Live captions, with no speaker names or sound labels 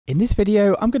In this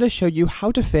video, I'm going to show you how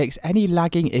to fix any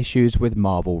lagging issues with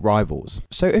Marvel Rivals.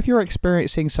 So if you're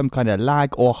experiencing some kind of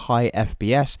lag or high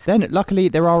FPS, then luckily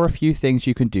there are a few things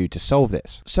you can do to solve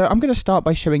this. So I'm going to start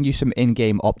by showing you some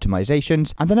in-game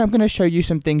optimizations, and then I'm going to show you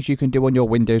some things you can do on your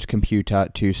Windows computer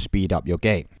to speed up your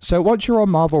game. So once you're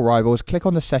on Marvel Rivals, click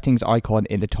on the settings icon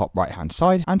in the top right hand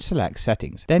side and select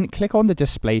settings. Then click on the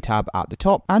display tab at the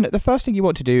top, and the first thing you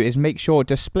want to do is make sure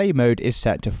display mode is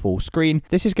set to full screen.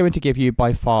 This is going to give you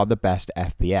by far the best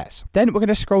FPS. Then we're going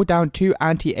to scroll down to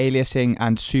anti-aliasing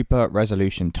and super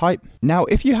resolution type. Now,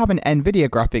 if you have an NVIDIA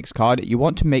graphics card, you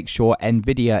want to make sure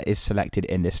NVIDIA is selected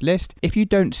in this list. If you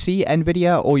don't see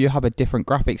NVIDIA or you have a different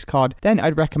graphics card, then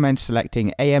I'd recommend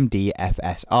selecting AMD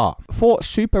FSR. For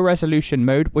super resolution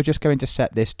mode, we're just going to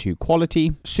set this to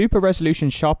quality. Super resolution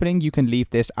sharpening, you can leave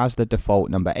this as the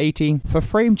default number 80. For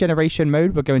frame generation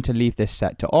mode, we're going to leave this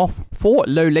set to off. For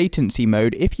low latency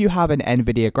mode, if you have an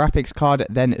NVIDIA graphics card,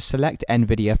 then select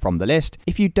NVIDIA from the list.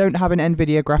 If you don't have an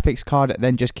NVIDIA graphics card,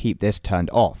 then just keep this turned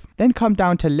off. Then come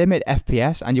down to limit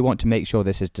FPS, and you want to make sure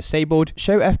this is disabled.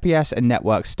 Show FPS and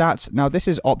network stats. Now this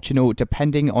is optional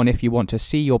depending on if you want to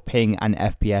see your ping and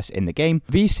FPS in the game.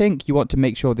 VSync, you want to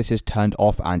make sure this is turned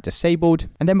off and disabled.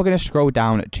 And then we're going to scroll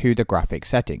down to the graphic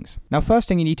settings. Now first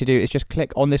thing you need to do is just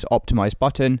click on this optimize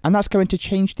button, and that's going to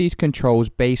change these controls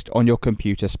based on your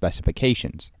computer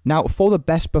specifications. Now for the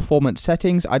best performance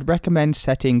settings, I'd recommend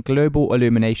setting global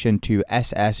illumination to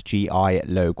SSGI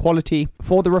low quality.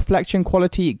 For the reflection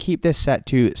quality, keep this set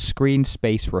to screen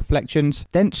space reflections.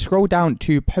 Then scroll down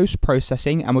to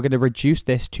post-processing, and we're going to reduce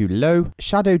this to low.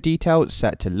 Shadow detail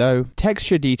set to low.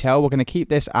 Texture detail, we're going to keep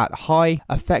this at high.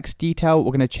 Effects detail,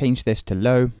 we're going to change this to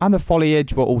low. And the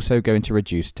foliage, we're also going to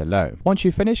reduce to low. Once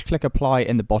you finish, click apply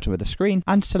in the bottom of the screen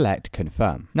and select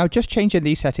confirm. Now just changing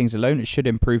these settings alone should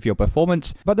improve your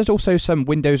performance, but there's also some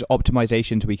Windows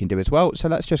optimizations we can do as well. So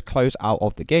let's just close out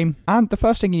of the game. And the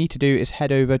first thing you need to do is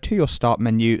head over to your start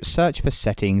menu, search for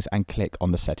settings, and click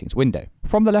on the settings window.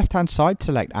 From the left hand side,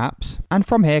 select apps, and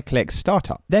from here click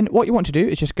startup. Then what you want to do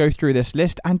is just go through this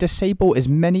list and disable as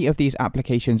many of these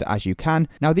applications as you can.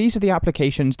 Now these are the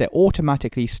applications that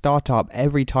automatically start up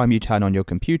every time you turn on your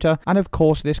computer, and of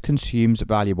course this consumes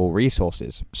valuable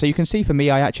resources. So you can see for me,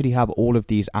 I actually have all of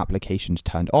these applications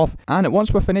turned off. And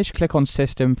once we're finished, click on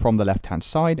system from the left hand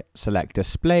side, select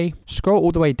display, scroll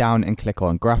all the way down and click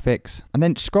on graphics, and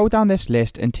then scroll down this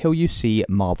list until you see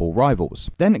Marvel Rivals.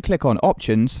 Then click on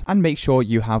options and make sure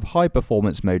you have high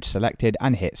performance mode selected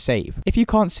and hit save. If you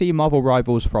can't see Marvel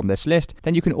Rivals from this list,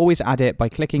 then you can always add it by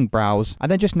clicking browse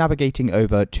and then just navigating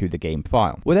over to the game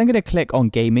file. We're then going to click on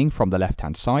gaming from the left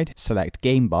hand side, select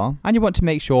game bar, and you want to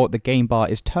make sure the game bar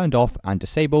is turned off and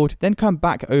disabled. Then come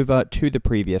back over to the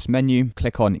previous menu,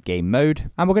 click on game mode,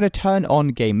 and we're going to turn on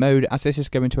game mode as this is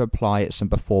going to apply some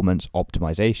performance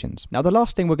optimizations. Now the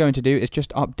last thing we're going to do is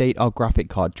just update our graphic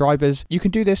card drivers. You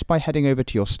can do this by heading over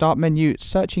to your start menu,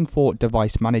 searching for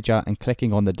device manager and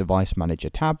clicking on the device manager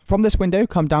tab. From this window,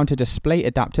 come down to display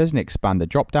adapters and expand the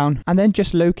drop down, and then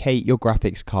just locate your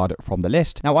graphics card from the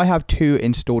list. Now I have two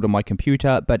installed on my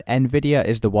computer, but NVIDIA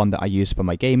is the one that I use for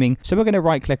my gaming. So we're going to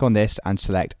right click on this and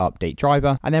select update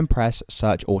driver, and then press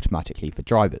search automatically for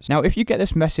drivers. Now if you get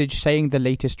this message saying the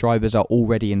latest drivers are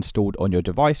already installed on your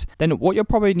device, then what you'll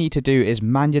probably need to do is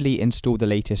manually install the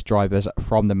latest drivers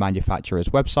from the manufacturer's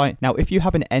website. Now if you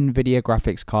have an NVIDIA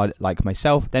graphics card like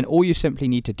myself, then all you simply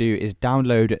need to do is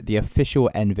download the official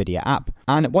NVIDIA app,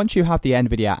 and once you have the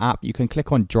NVIDIA app, you can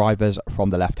click on drivers from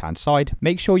the left hand side.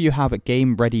 Make sure you have a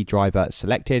game ready driver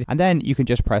selected, and then you can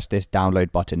just press this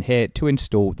download button here to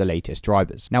install the latest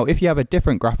drivers. Now if you have a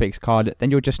different graphics card, then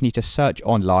you'll just need to search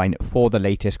online for the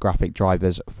latest graphic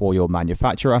drivers for your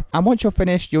manufacturer, and once you're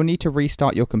finished, you'll need to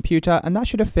restart your computer, and that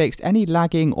should have fixed any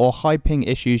lagging or high ping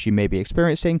issues you may be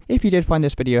experiencing. If you did find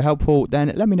this video helpful,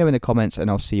 then let me know in the comments, and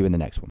I'll see you in the next one.